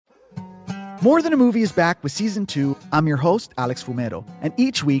More Than a Movie is back with Season 2. I'm your host, Alex Fumero, and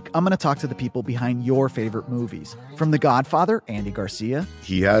each week I'm going to talk to the people behind your favorite movies. From The Godfather, Andy Garcia.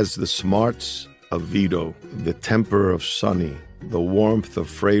 He has the smarts of Vito, the temper of Sonny, the warmth of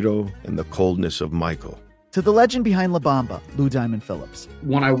Fredo, and the coldness of Michael. To the legend behind La Bamba, Lou Diamond Phillips.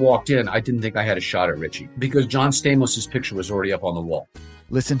 When I walked in, I didn't think I had a shot at Richie because John Stamos' picture was already up on the wall.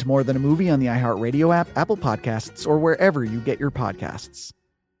 Listen to More Than a Movie on the iHeartRadio app, Apple Podcasts, or wherever you get your podcasts.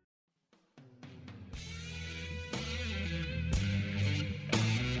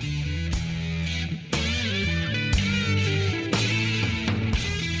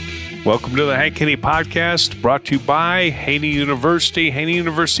 Welcome to the Hank Haney Podcast, brought to you by Haney University,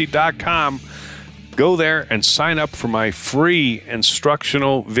 haneyuniversity.com. Go there and sign up for my free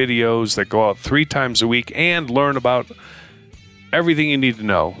instructional videos that go out 3 times a week and learn about everything you need to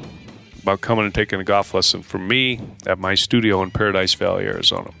know about coming and taking a golf lesson from me at my studio in Paradise Valley,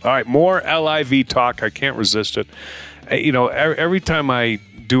 Arizona. All right, more LIV talk. I can't resist it. You know, every time I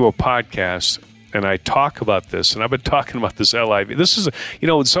do a podcast and I talk about this, and I've been talking about this LIV. This is,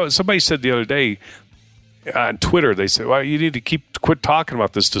 so somebody said the other day on Twitter, they said, well, you need to quit talking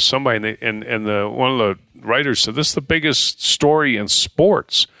about this to somebody. And one of the writers said, this is the biggest story in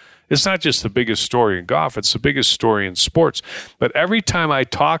sports. It's not just the biggest story in golf, it's the biggest story in sports. But every time I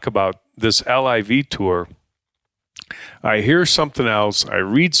talk about this LIV tour, I hear something else, I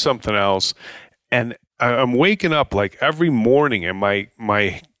read something else, and I'm waking up like every morning and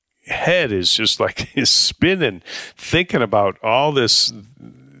my head is just like is spinning, thinking about all this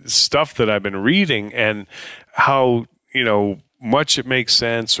stuff that I've been reading and how, much it makes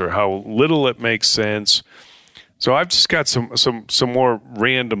sense or how little it makes sense. So I've just got some more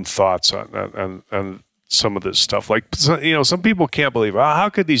random thoughts on some of this stuff. Like, some people can't believe, how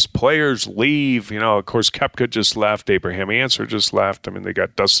could these players leave? Of course, Koepka just left. Abraham Answer just left. I mean, they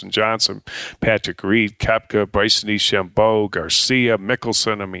got Dustin Johnson, Patrick Reed, Koepka, Bryson DeChambeau, Garcia,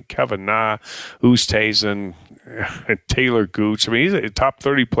 Mickelson. I mean, Kevin Na, Oosthuizen, Taylor Gooch. I mean, he's a top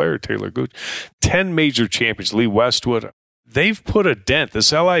 30 player, Taylor Gooch. 10 major champions, Lee Westwood. They've put a dent.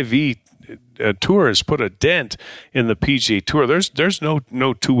 This LIV tour has put a dent in the PGA Tour. There's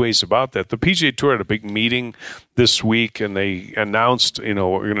no two ways about that. The PGA Tour had a big meeting this week, and they announced, we're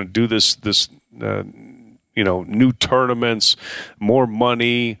going to do this new tournaments, more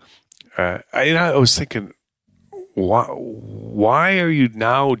money. I was thinking, why are you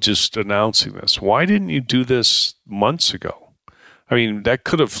now just announcing this? Why didn't you do this months ago? I mean, that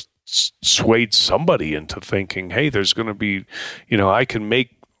could have swayed somebody into thinking, hey, there's going to be, I can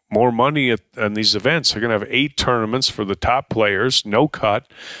make more money on these events. They're going to have 8 tournaments for the top players, no cut,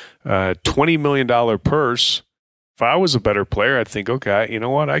 $20 million purse. If I was a better player, I'd think, okay, you know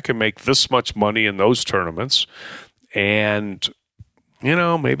what? I can make this much money in those tournaments, and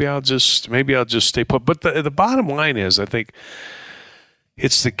maybe I'll just stay put. But the bottom line is, I think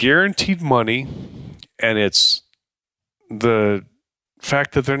it's the guaranteed money, and it's the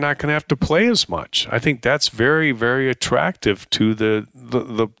fact that they're not going to have to play as much. I think that's very, very attractive to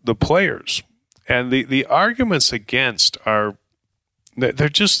the players. And the arguments against are they're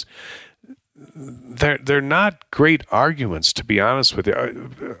not great arguments, to be honest with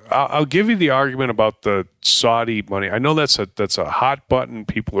you. I'll give you the argument about the Saudi money. I know that's a hot button.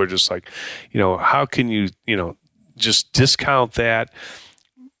 People are just like, how can you just discount that?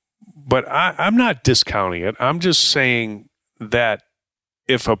 But I'm not discounting it. I'm just saying that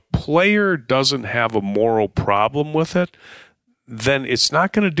if a player doesn't have a moral problem with it, then it's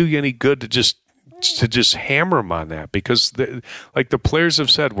not going to do you any good to just hammer them on that, because like the players have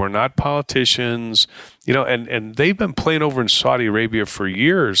said, we're not politicians, and they've been playing over in Saudi Arabia for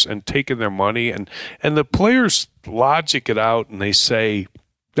years and taking their money, and the players logic it out, and they say,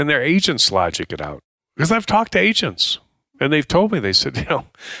 and their agents logic it out. Because I've talked to agents, and they've told me, they said,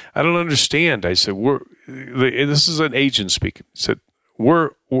 I don't understand. I said, this is an agent speaking. He said,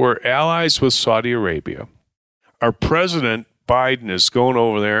 We're allies with Saudi Arabia. Our president, Biden, is going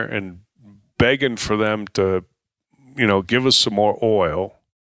over there and begging for them to, give us some more oil.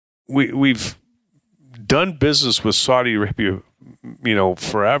 We've done business with Saudi Arabia,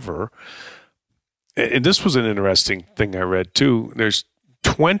 forever. And this was an interesting thing I read, too. There's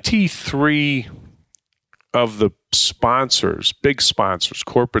 23 of the sponsors, big sponsors,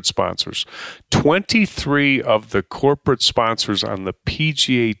 corporate sponsors, 23 of the corporate sponsors on the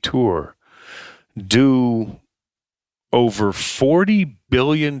PGA Tour do over $40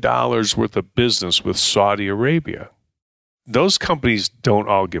 billion worth of business with Saudi Arabia. Those companies don't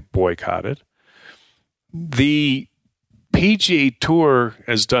all get boycotted. The PGA Tour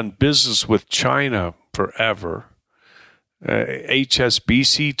has done business with China forever.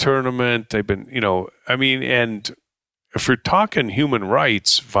 HSBC tournament. They've been, and if you're talking human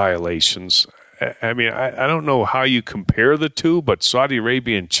rights violations, I don't know how you compare the two, but Saudi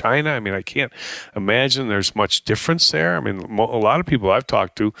Arabia and China, I can't imagine there's much difference there. A lot of people I've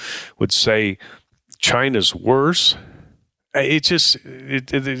talked to would say China's worse. It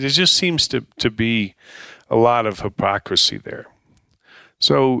just seems to be a lot of hypocrisy there.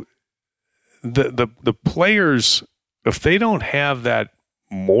 So the players, if they don't have that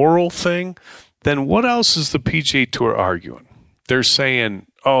moral thing, then what else is the PGA Tour arguing? They're saying,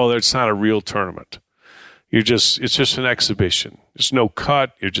 oh, that's not a real tournament. It's just an exhibition. There's no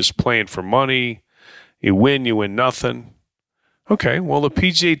cut. You're just playing for money. You win nothing. Okay, well, the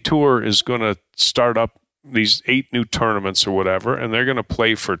PGA Tour is going to start up these 8 new tournaments or whatever, and they're going to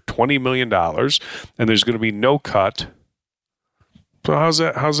play for $20 million, and there's going to be no cut. So how's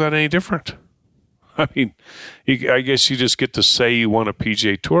that any different? I guess you just get to say you won a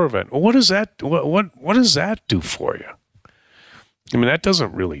PGA Tour event. Well, what does that do for you? That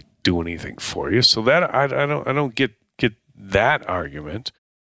doesn't really do anything for you. So that I don't get that argument.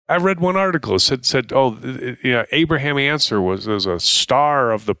 I read one article said Abraham Answer was a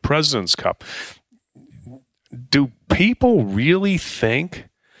star of the President's Cup. Do people really think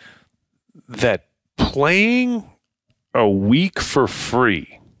that playing a week for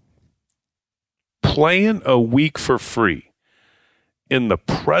free in the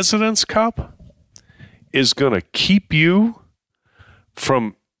President's Cup is going to keep you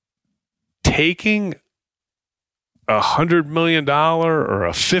from taking $100 million or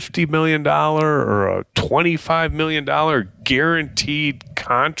a $50 million or a $25 million guaranteed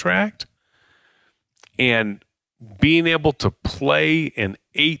contract and being able to play in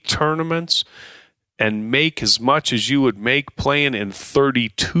 8 tournaments and make as much as you would make playing in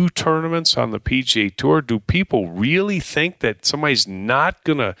 32 tournaments on the PGA Tour? Do people really think that somebody's not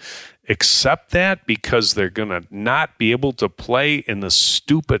going to accept that because they're going to not be able to play in the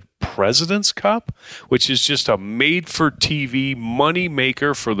stupid President's Cup, which is just a made-for-TV money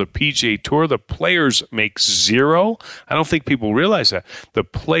maker for the PGA Tour? The players make zero. I don't think people realize that. The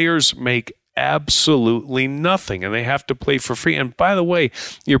players make absolutely nothing, and they have to play for free. And by the way,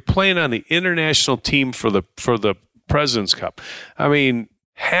 you're playing on the international team for the President's Cup.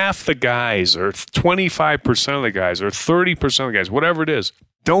 Half the guys, or 25% of the guys, or 30% of the guys, whatever it is,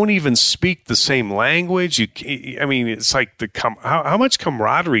 don't even speak the same language. It's like how much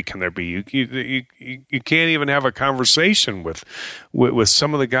camaraderie can there be? You can't even have a conversation with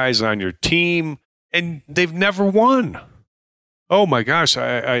some of the guys on your team, and they've never won. Oh my gosh,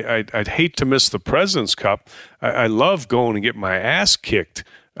 I'd hate to miss the President's Cup. I love going and get my ass kicked,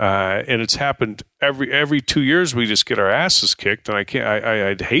 and it's happened every 2 years. We just get our asses kicked, and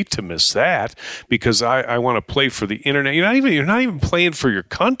I'd hate to miss that because I want to play for the internet. You're not even playing for your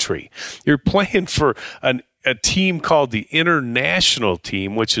country. You're playing for a team called the international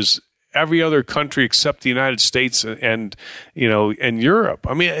team, which is every other country except the United States and Europe.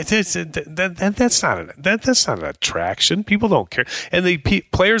 That's not an attraction. People don't care. And the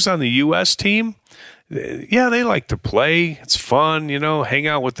players on the U.S. team, yeah, they like to play. It's fun, hang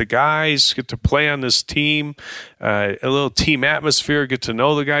out with the guys, get to play on this team, a little team atmosphere, get to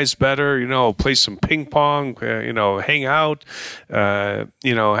know the guys better, play some ping pong, hang out,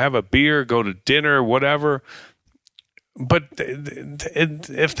 have a beer, go to dinner, whatever. But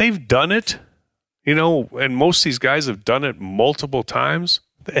if they've done it, and most of these guys have done it multiple times,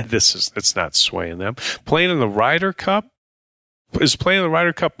 it's not swaying them. Playing in the Ryder Cup, is playing in the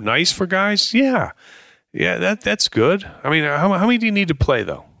Ryder Cup nice for guys? Yeah, that's good. How many do you need to play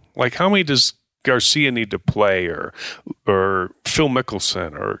though? Like how many does Garcia need to play, or Phil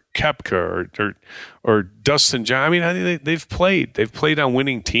Mickelson, or Koepka, or Dustin Johnson? They've played on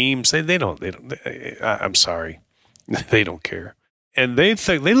winning teams. They don't. I'm sorry. They don't care. And they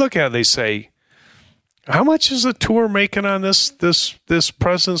look at it, they say, how much is the tour making on this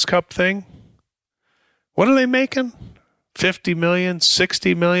President's Cup thing? What are they making? 50 million,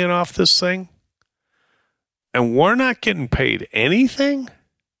 60 million off this thing? And we're not getting paid anything?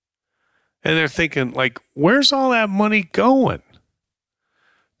 And they're thinking, where's all that money going?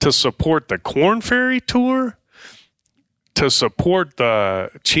 To support the Korn Ferry Tour? To support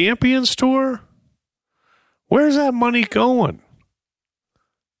the Champions Tour? Where's that money going?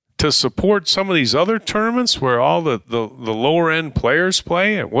 To support some of these other tournaments where all the lower end players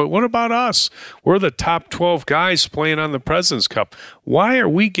play? What about us? We're the top 12 guys playing on the President's Cup. Why are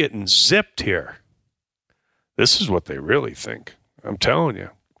we getting zipped here? This is what they really think. I'm telling you.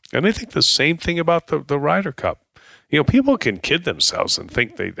 And they think the same thing about the Ryder Cup. People can kid themselves and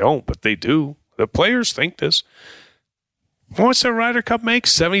think they don't, but they do. The players think this. What's that Ryder Cup make?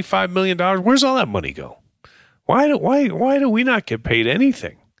 $75 million. Where's all that money go? Why do we not get paid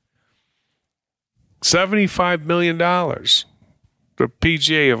anything? $75 million. The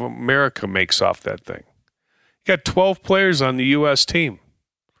PGA of America makes off that thing. You got 12 players on the U.S. team.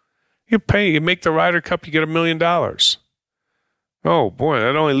 You make the Ryder Cup, you get $1 million. Oh boy,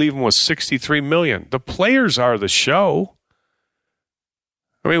 that only leave them with $63 million. The players are the show.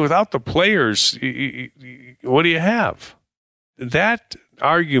 I mean, without the players, what do you have? That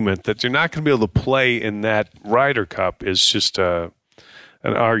argument that you're not going to be able to play in that Ryder Cup is just an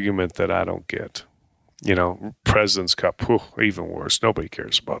argument that I don't get. You know, President's Cup, even worse. Nobody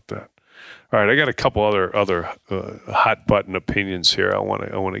cares about that. All right, I got a couple other hot button opinions here I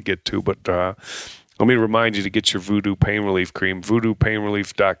want to get to, but let me remind you to get your Voodoo Pain Relief Cream,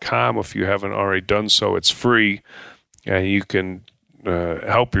 voodoopainrelief.com. If you haven't already done so, it's free, and you can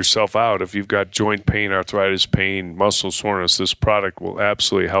help yourself out. If you've got joint pain, arthritis pain, muscle soreness, this product will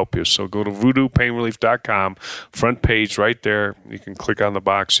absolutely help you. So go to voodoopainrelief.com, front page right there. You can click on the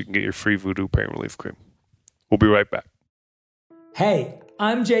box. You can get your free Voodoo Pain Relief Cream. We'll be right back. Hey,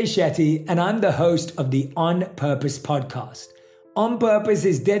 I'm Jay Shetty, and I'm the host of the On Purpose podcast. On Purpose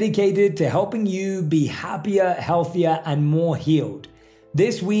is dedicated to helping you be happier, healthier, and more healed.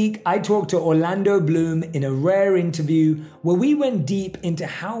 This week, I talked to Orlando Bloom in a rare interview where we went deep into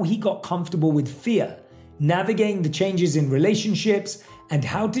how he got comfortable with fear, navigating the changes in relationships, and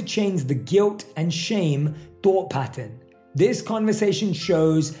how to change the guilt and shame thought pattern. This conversation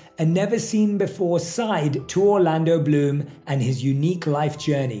shows a never-seen-before side to Orlando Bloom and his unique life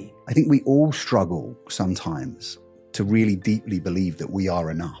journey. I think we all struggle sometimes to really deeply believe that we are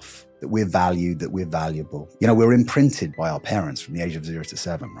enough, that we're valued, that we're valuable. You know, we're imprinted by our parents from the age of 0 to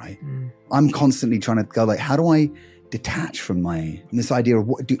 7, right? I'm constantly trying to go like, how do I detach from this idea of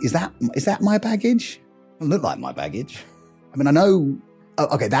is that my baggage? It doesn't look like my baggage. I mean, I know,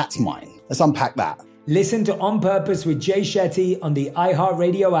 okay, that's mine. Let's unpack that. Listen to On Purpose with Jay Shetty on the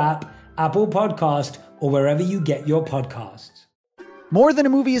iHeartRadio app, Apple Podcast, or wherever you get your podcasts. More Than a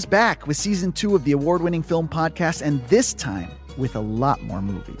Movie is back with season 2 of the award-winning film podcast, and this time with a lot more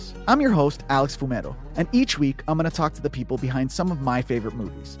movies. I'm your host, Alex Fumero, and each week I'm going to talk to the people behind some of my favorite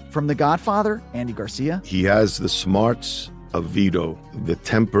movies. From The Godfather, Andy Garcia. He has the smarts of Vito, the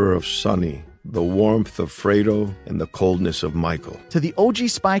temper of Sonny, the warmth of Fredo, and the coldness of Michael. To the OG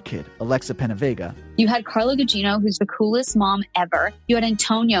Spy Kid, Alexa Penavega. You had Carla Gugino, who's the coolest mom ever. You had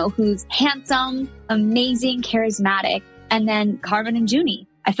Antonio, who's handsome, amazing, charismatic. And then Carmen and Junie.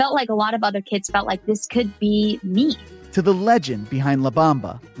 I felt like a lot of other kids felt like this could be me. To the legend behind La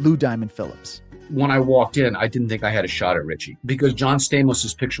Bamba, Lou Diamond Phillips. When I walked in, I didn't think I had a shot at Richie because John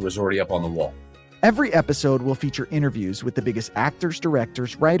Stamos' picture was already up on the wall. Every episode will feature interviews with the biggest actors,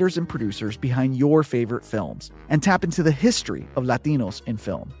 directors, writers, and producers behind your favorite films and tap into the history of Latinos in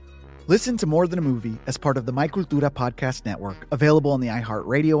film. Listen to More Than a Movie as part of the My Cultura Podcast Network, available on the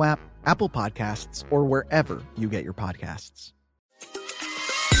iHeartRadio app, Apple Podcasts, or wherever you get your podcasts.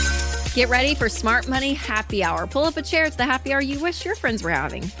 Get ready for Smart Money Happy Hour. Pull up a chair. It's the happy hour you wish your friends were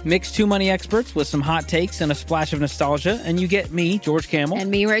having. Mix two money experts with some hot takes and a splash of nostalgia, and you get me, George Camel.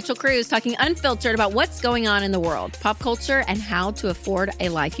 And me, Rachel Cruz, talking unfiltered about what's going on in the world, pop culture, and how to afford a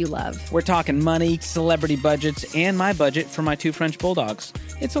life you love. We're talking money, celebrity budgets, and my budget for my 2 French bulldogs.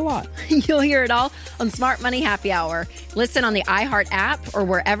 It's a lot. You'll hear it all on Smart Money Happy Hour. Listen on the iHeart app or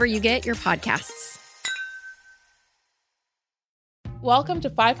wherever you get your podcasts. Welcome to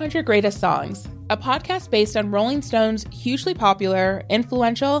 500 Greatest Songs, a podcast based on Rolling Stone's hugely popular,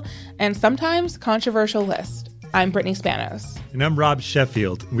 influential, and sometimes controversial list. I'm Brittany Spanos. And I'm Rob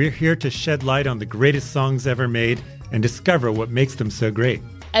Sheffield. We're here to shed light on the greatest songs ever made and discover what makes them so great.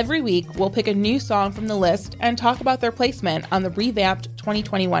 Every week, we'll pick a new song from the list and talk about their placement on the revamped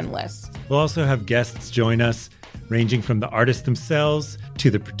 2021 list. We'll also have guests join us, ranging from the artists themselves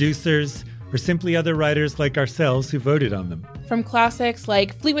to the producers, or simply other writers like ourselves who voted on them. From classics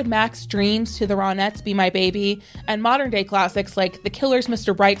like Fleetwood Mac's Dreams to the Ronettes' Be My Baby, and modern-day classics like The Killer's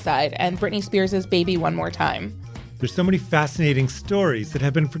Mr. Brightside and Britney Spears' Baby One More Time. There's so many fascinating stories that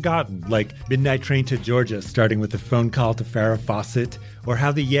have been forgotten, like Midnight Train to Georgia, starting with a phone call to Farrah Fawcett, or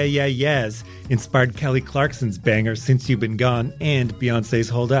how the Yeah Yeah Yeahs inspired Kelly Clarkson's banger Since You've Been Gone and Beyoncé's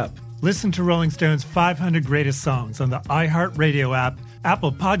Hold Up. Listen to Rolling Stone's 500 Greatest Songs on the iHeartRadio app,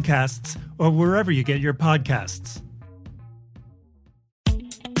 Apple Podcasts, or wherever you get your podcasts.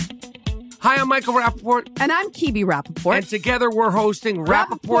 Hi, I'm Michael Rappaport. And I'm Kibi Rappaport. And together we're hosting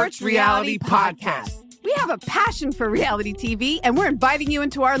Rappaport's Reality Podcast. We have a passion for reality TV, and we're inviting you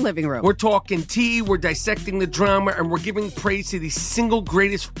into our living room. We're talking tea, we're dissecting the drama, and we're giving praise to the single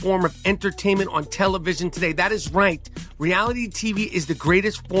greatest form of entertainment on television today. That is right. Reality TV is the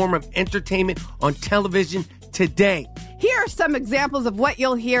greatest form of entertainment on television today. Here are some examples of what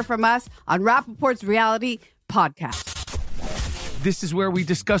you'll hear from us on Rappaport's Reality Podcast. This is where we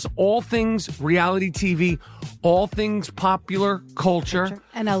discuss all things reality TV, all things popular culture.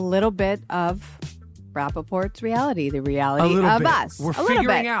 And a little bit of Rappaport's reality, the reality of bit. us. We're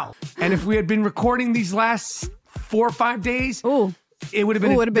figuring out. And if we had been recording these last 4 or 5 days, it would have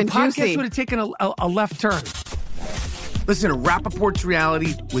been, the podcast juicy. would have taken a left turn. Listen to Rappaport's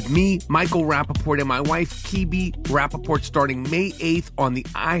Reality with me, Michael Rappaport, and my wife, Kibi Rappaport, starting May 8th on the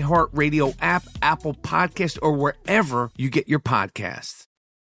iHeartRadio app, Apple Podcast, or wherever you get your podcasts.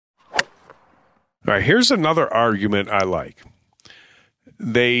 All right, here's another argument I like.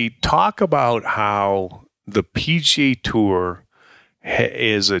 They talk about how the PGA Tour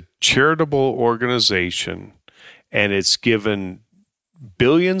is a charitable organization and it's given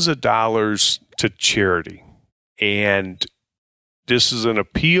billions of dollars to charity. And this is an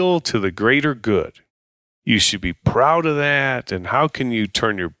appeal to the greater good. You should be proud of that. And how can you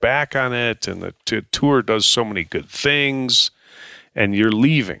turn your back on it? And the tour does so many good things, and you're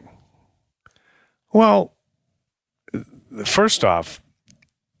leaving. Well, first off,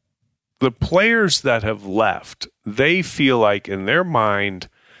 the players that have left, they feel like in their mind,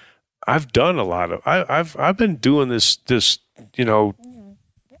 I've done a lot of. I've been doing this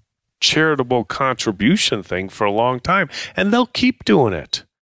charitable contribution thing for a long time, and they'll keep doing it.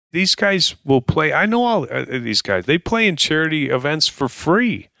 These guys will play. I know all these guys. They play in charity events for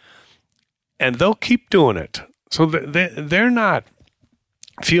free, and they'll keep doing it. So they're not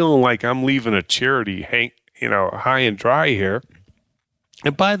feeling like I'm leaving a charity high and dry here.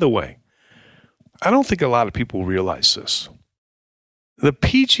 And by the way, I don't think a lot of people realize this. The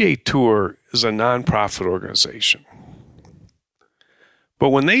PGA Tour is a nonprofit organization. But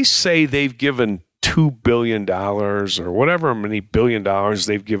when they say they've given $2 billion or whatever many billion dollars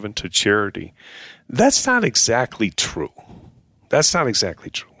they've given to charity, that's not exactly true. That's not exactly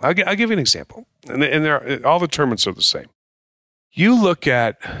true. I'll give you an example. And all the tournaments are the same. You look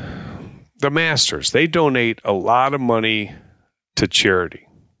at the Masters. They donate a lot of money to charity.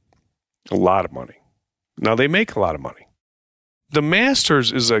 A lot of money. Now, they make a lot of money. The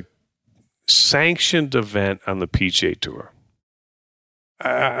Masters is a sanctioned event on the PGA Tour.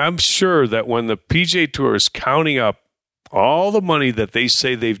 I'm sure that when the PGA Tour is counting up all the money that they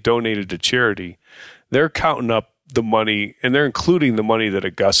say they've donated to charity, they're counting up the money, and they're including the money that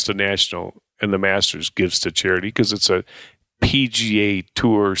Augusta National and the Masters gives to charity because it's a PGA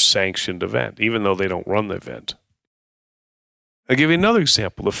Tour sanctioned event, even though they don't run the event. I'll give you another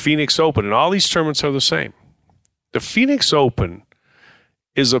example, the Phoenix Open, and all these tournaments are the same. The Phoenix Open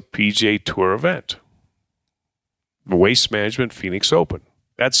is a PGA Tour event. The Waste Management Phoenix Open.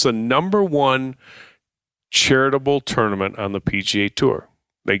 That's the number one charitable tournament on the PGA Tour.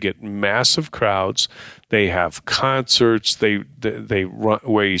 They get massive crowds. They have concerts. They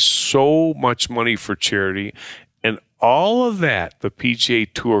raise so much money for charity. And all of that, the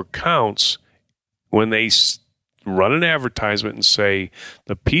PGA Tour counts when they run an advertisement and say,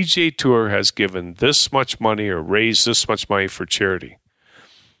 the PGA Tour has given this much money or raised this much money for charity.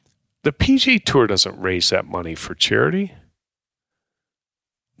 The PGA Tour doesn't raise that money for charity.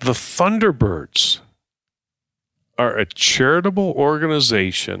 The Thunderbirds are a charitable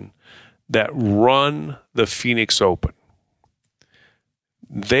organization that run the Phoenix Open.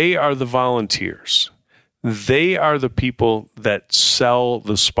 They are the volunteers. They are the people that sell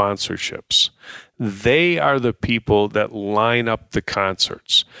the sponsorships. They are the people that line up the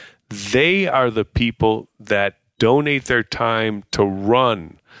concerts. They are the people that donate their time to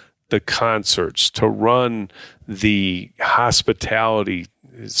run the concerts, to run the hospitality,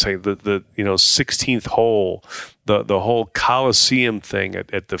 say the 16th hole, the whole Coliseum thing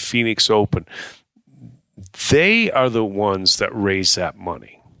at the Phoenix Open. They are the ones that raise that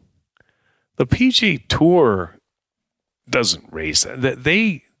money. The PGA Tour doesn't raise that.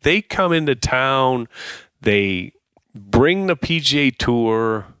 They come into town, they bring the PGA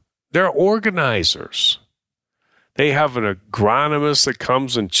Tour, they're organizers. They have an agronomist that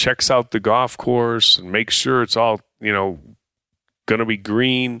comes and checks out the golf course and makes sure it's all, going to be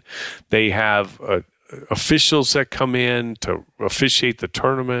green. They have officials that come in to officiate the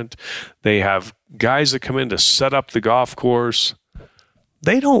tournament. They have guys that come in to set up the golf course.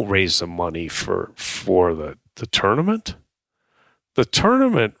 They don't raise the money for the tournament. The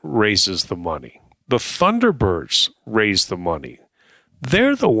tournament raises the money. The Thunderbirds raise the money.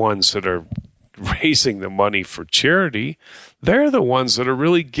 They're the ones that are raising the money for charity. They're the ones that are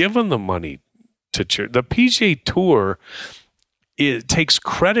really giving the money to charity. The PGA Tour, it takes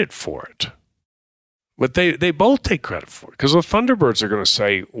credit for it. But they both take credit for it, because the Thunderbirds are going to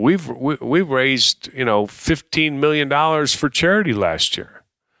say, we've raised, $15 million for charity last year.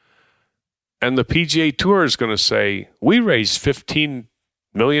 And the PGA Tour is going to say, we raised $15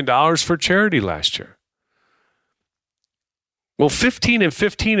 million for charity last year. Well, 15 and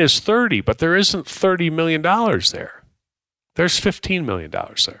 15 is 30, but there isn't $30 million there. There's $15 million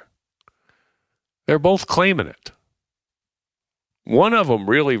there. They're both claiming it. One of them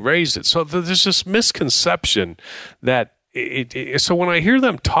really raised it. So there's this misconception that so when I hear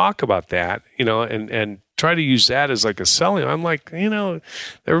them talk about that, and try to use that as like a selling, I'm like, they're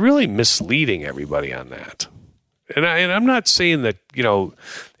really misleading everybody on that. And I'm not saying that,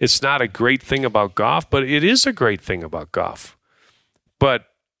 it's not a great thing about golf, but it is a great thing about golf. But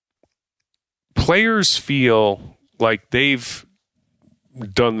players feel like they've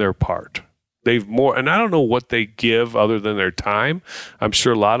done their part. They've more, and I don't know what they give other than their time. I'm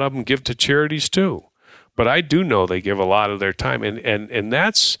sure a lot of them give to charities too, but I do know they give a lot of their time, and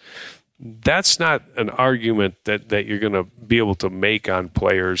that's not an argument that you're going to be able to make on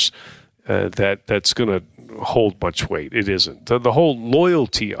players that's going to hold much weight. It isn't. The whole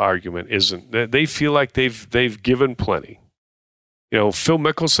loyalty argument isn't. They feel like they've given plenty. Phil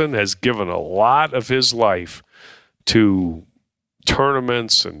Mickelson has given a lot of his life to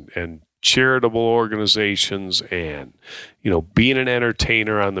tournaments and charitable organizations and, being an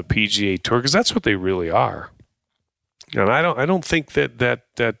entertainer on the PGA Tour, because that's what they really are. And I don't think that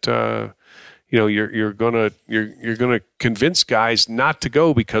you're gonna convince guys not to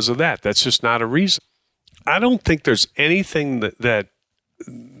go because of that. That's just not a reason. I don't think there's anything that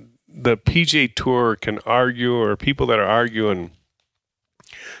the PGA Tour can argue, or people that are arguing,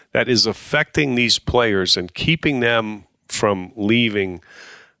 that is affecting these players and keeping them from leaving,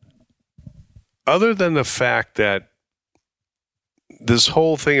 other than the fact that this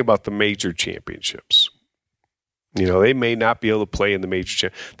whole thing about the major championships, they may not be able to play in the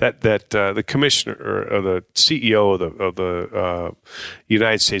major that the commissioner or the CEO of the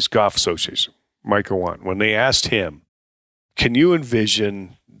United States Golf Association, Michael Wan, when they asked him, can you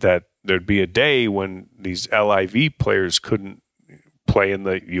envision that there'd be a day when these LIV players couldn't play in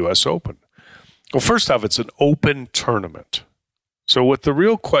the U.S. Open? Well, first off, it's an open tournament. So what the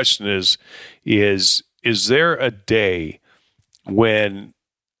real question is there a day when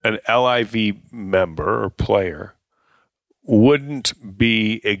an LIV member or player wouldn't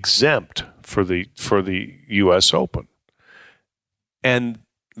be exempt for the U.S. Open? And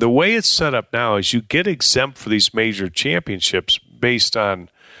the way it's set up now is you get exempt for these major championships based on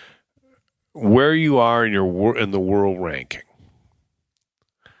where you are in the world ranking.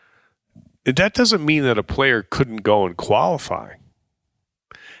 That doesn't mean that a player couldn't go and qualify.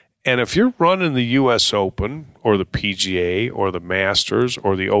 And if you're running the U.S. Open or the PGA or the Masters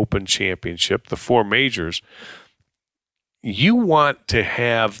or the Open Championship, the four majors, you want to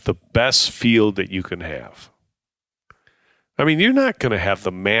have the best field that you can have. I mean, you're not going to have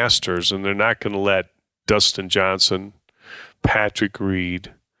the Masters, and they're not going to let Dustin Johnson, Patrick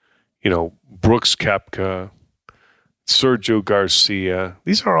Reed, Brooks Koepka, Sergio Garcia.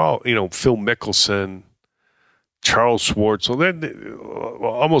 These are all, Phil Mickelson, Charles Schwartzel.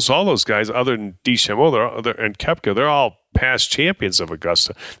 Almost all those guys, other than DeChambeau and Koepka, they're all past champions of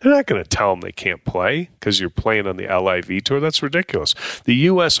Augusta. They're not going to tell them they can't play because you're playing on the LIV Tour. That's ridiculous. The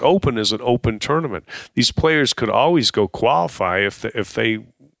U.S. Open is an open tournament. These players could always go qualify if they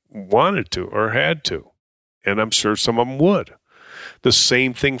wanted to or had to, and I'm sure some of them would. The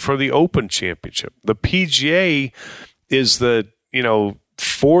same thing for the Open Championship. The PGA is the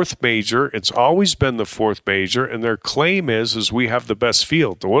fourth major. It's always been the fourth major, and their claim is we have the best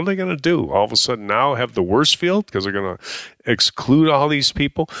field. So what are they going to do? All of a sudden now have the worst field because they're going to exclude all these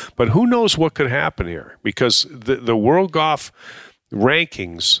people? But who knows what could happen here, because the World Golf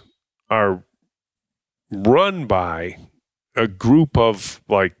rankings are run by a group of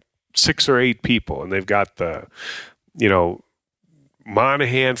like 6 or 8 people, and they've got the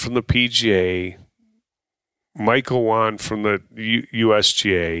Monahan from the PGA, Michael Wan from the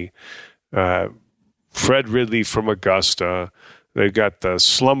USGA, Fred Ridley from Augusta. They've got the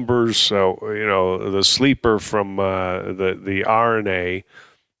Slumbers, the sleeper from the RNA.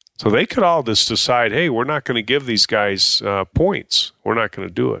 So they could all just decide, hey, we're not going to give these guys points. We're not going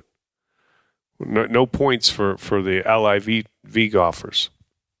to do it. No points for the LIV golfers.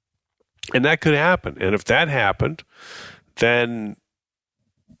 And that could happen. And if that happened, then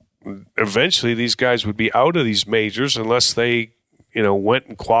eventually these guys would be out of these majors unless they, went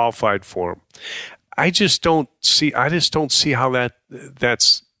and qualified for them. I just don't see how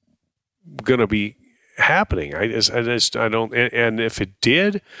that's going to be happening. I don't. And if it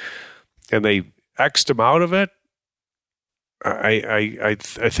did, and they X'd them out of it, I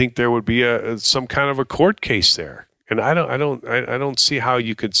think there would be some kind of a court case there. And I don't see how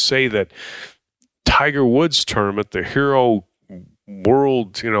you could say that Tiger Woods tournament, the Hero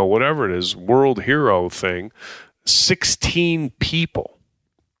World, whatever it is, World Hero thing, 16 people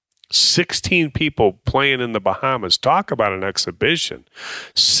playing in the Bahamas. Talk about an exhibition.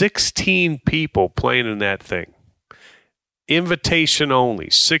 16 people playing in that thing. Invitation only,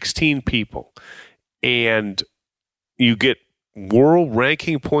 16 people. And you get world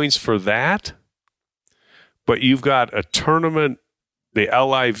ranking points for that, but you've got a tournament, the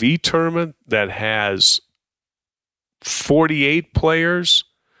LIV tournament, that has 48 players,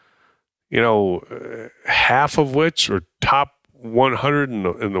 half of which are top 100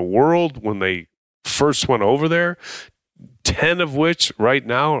 in the world when they first went over there, 10 of which right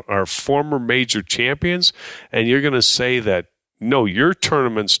now are former major champions, and you're going to say that, no, your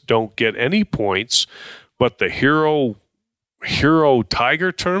tournaments don't get any points, but the Hero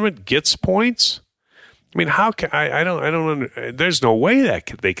Tiger tournament gets points? I mean, how can I don't there's no way that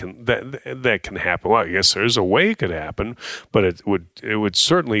can happen. Well, I guess there's a way it could happen, but it would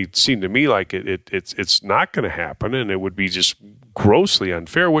certainly seem to me like it's not going to happen, and it would be just grossly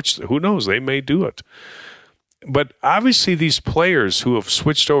unfair, which who knows, they may do it. But obviously these players who have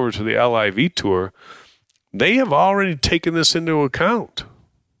switched over to the LIV tour, they have already taken this into account.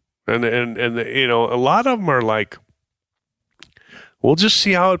 And a lot of them are like, we'll just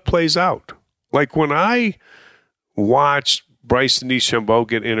see how it plays out. Like when I watched Bryson DeChambeau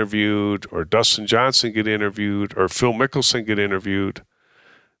get interviewed, or Dustin Johnson get interviewed, or Phil Mickelson get interviewed,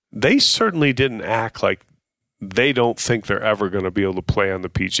 they certainly didn't act like they don't think they're ever going to be able to play on the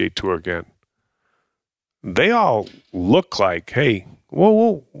PGA Tour again. They all look like, hey,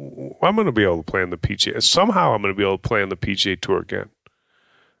 well, I'm going to be able to play on the PGA. Somehow I'm going to be able to play on the PGA Tour again.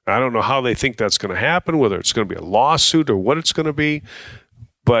 I don't know how they think that's going to happen, whether it's going to be a lawsuit or what it's going to be,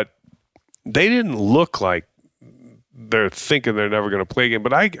 but they didn't look like they're thinking they're never going to play again.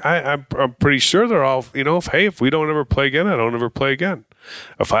 But I'm pretty sure they're all, if we don't ever play again, I don't ever play again.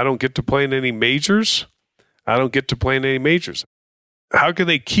 If I don't get to play in any majors, I don't get to play in any majors. How can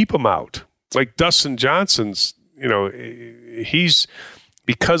they keep them out? Like Dustin Johnson's, he's,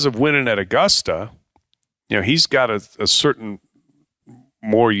 because of winning at Augusta, he's got a certain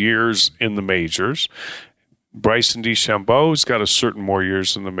more years in the majors. Bryson DeChambeau's got a certain more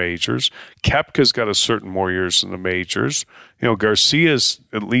years in the majors. Koepka's got a certain more years in the majors. Garcia's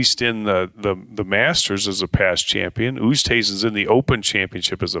at least in the Masters as a past champion. Oosthuizen's in the Open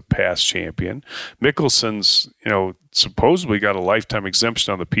Championship as a past champion. Mickelson's, supposedly got a lifetime exemption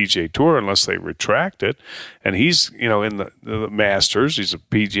on the PGA Tour unless they retract it. And he's, in the Masters. He's a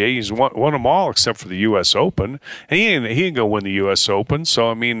PGA. He's won them all except for the U.S. Open. And he ain't going to win the U.S. Open. So,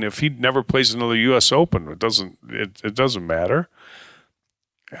 I mean, if he never plays another U.S. Open, it doesn't matter.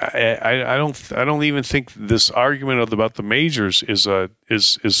 I don't even think this argument about the majors is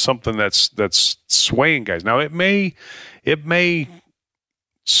something that's swaying guys. Now it may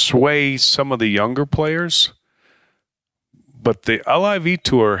sway some of the younger players, but the LIV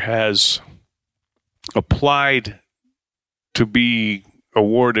Tour has applied to be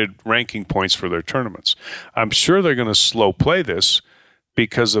awarded ranking points for their tournaments. I'm sure they're going to slow play this,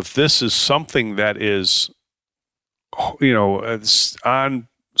 because if this is something that is, on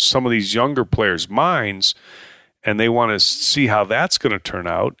some of these younger players' minds, and they want to see how that's going to turn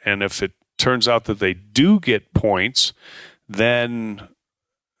out, and if it turns out that they do get points, then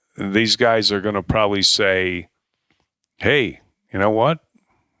these guys are going to probably say, hey, you know what?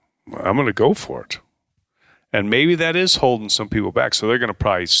 I'm going to go for it. And maybe that is holding some people back, so they're going to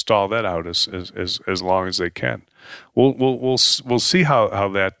probably stall that out as long as they can. We'll see how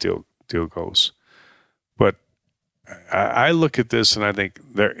that deal goes. But I look at this and I think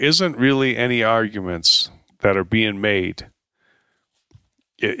there isn't really any arguments that are being made.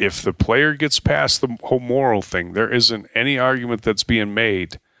 If the player gets past the whole moral thing, there isn't any argument that's being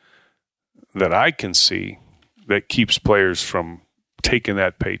made that I can see that keeps players from taking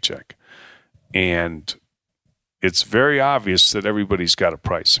that paycheck. And it's very obvious that everybody's got a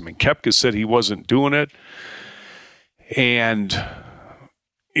price. I mean, Koepka said he wasn't doing it. And,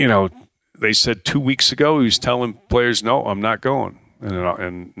 they said 2 weeks ago he was telling players, no, I'm not going.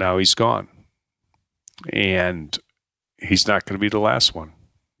 And now he's gone. And he's not going to be the last one.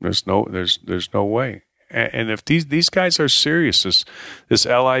 There's no way. And if these guys are serious, this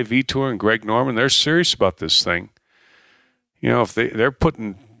LIV Tour and Greg Norman, they're serious about this thing. If they're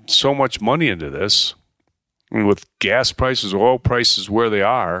putting so much money into this, and with gas prices, oil prices where they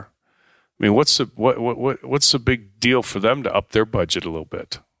are, I mean, what's the big deal for them to up their budget a little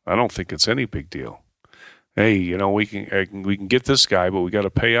bit? I don't think it's any big deal. Hey, we can get this guy, but we got to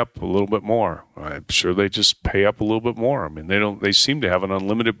pay up a little bit more. I'm sure they just pay up a little bit more. I mean, they seem to have an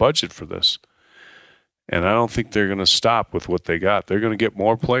unlimited budget for this. And I don't think they're going to stop with what they got. They're going to get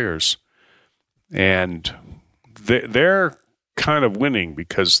more players. And they're kind of winning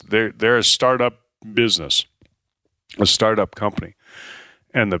because they're a startup business, a startup company.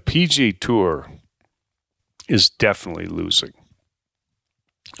 And the PGA Tour is definitely losing.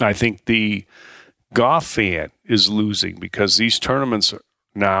 I think the golf fan is losing because these tournaments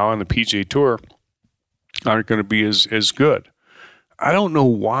now on the PGA Tour aren't going to be as good. I don't know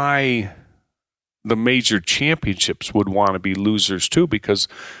why the major championships would want to be losers too, because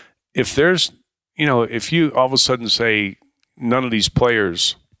if there's, if you all of a sudden say none of these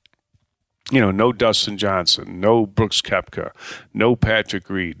players, no Dustin Johnson, no Brooks Koepka, no Patrick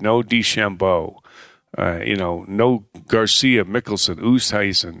Reed, no DeChambeau, no Garcia, Mickelson,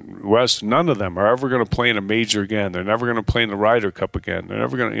 Oosthuizen, West, none of them are ever going to play in a major again. They're never going to play in the Ryder Cup again. They're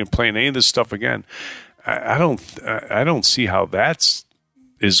never going to play in any of this stuff again. I don't see how that's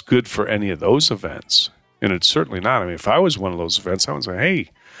is good for any of those events. And it's certainly not. I mean, if I was one of those events, I would say, hey,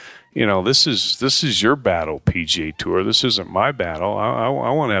 this is your battle, PGA Tour. This isn't my battle. I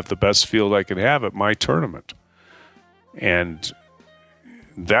want to have the best field I can have at my tournament. And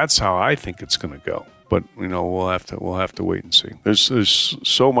that's how I think it's going to go. But we'll have to wait and see. There's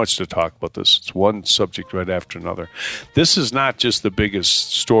so much to talk about this. It's one subject right after another. This is not just the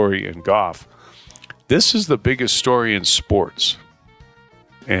biggest story in golf. This is the biggest story in sports,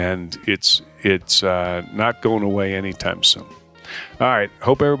 and it's not going away anytime soon. All right.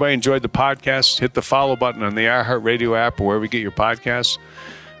 Hope everybody enjoyed the podcast. Hit the follow button on the iHeartRadio app or wherever you get your podcasts.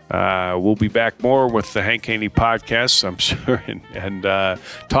 We'll be back more with the Hank Haney podcast, I'm sure, and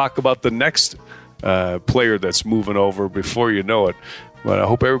talk about the next player that's moving over before you know it. But I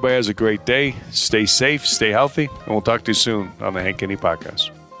hope everybody has a great day. Stay safe, stay healthy, and we'll talk to you soon on the Hank Haney podcast.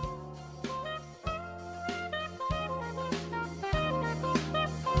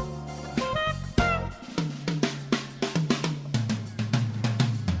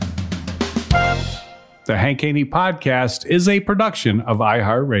 The Hank Haney Podcast is a production of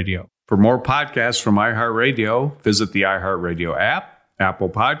iHeartRadio. For more podcasts from iHeartRadio, visit the iHeartRadio app, Apple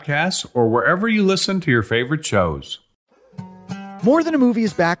Podcasts, or wherever you listen to your favorite shows. More Than a Movie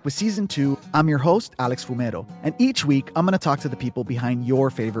is back with Season 2. I'm your host, Alex Fumero, and each week I'm going to talk to the people behind your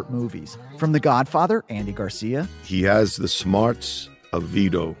favorite movies. From The Godfather, Andy Garcia. He has the smarts of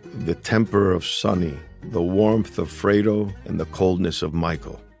Vito, the temper of Sonny, the warmth of Fredo, and the coldness of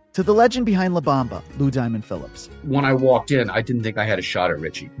Michael. To the legend behind La Bamba, Lou Diamond Phillips. When I walked in, I didn't think I had a shot at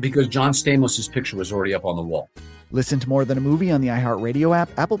Richie because John Stamos' picture was already up on the wall. Listen to More Than a Movie on the iHeartRadio app,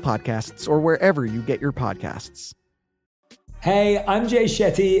 Apple Podcasts, or wherever you get your podcasts. Hey, I'm Jay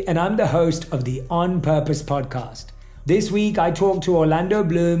Shetty, and I'm the host of the On Purpose podcast. This week, I talked to Orlando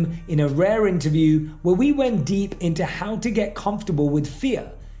Bloom in a rare interview where we went deep into how to get comfortable with fear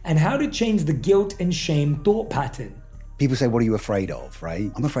and how to change the guilt and shame thought pattern. People say, what are you afraid of,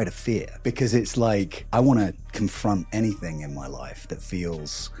 right? I'm afraid of fear because it's like I want to confront anything in my life that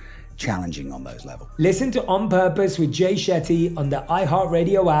feels challenging on those levels. Listen to On Purpose with Jay Shetty on the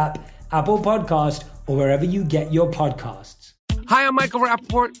iHeartRadio app, Apple Podcast, or wherever you get your podcasts. Hi, I'm Michael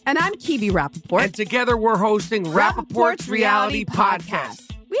Rappaport. And I'm Kibi Rappaport. And together we're hosting Rappaport's Reality Podcast.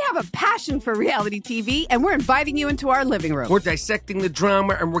 We have a passion for reality TV, and we're inviting you into our living room. We're dissecting the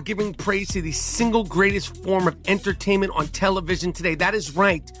drama, and we're giving praise to the single greatest form of entertainment on television today. That is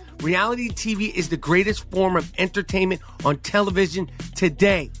right. Reality TV is the greatest form of entertainment on television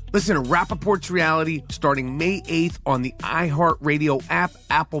today. Listen to Rappaport's Reality starting May 8th on the iHeartRadio app,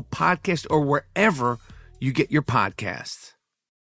 Apple Podcast, or wherever you get your podcasts.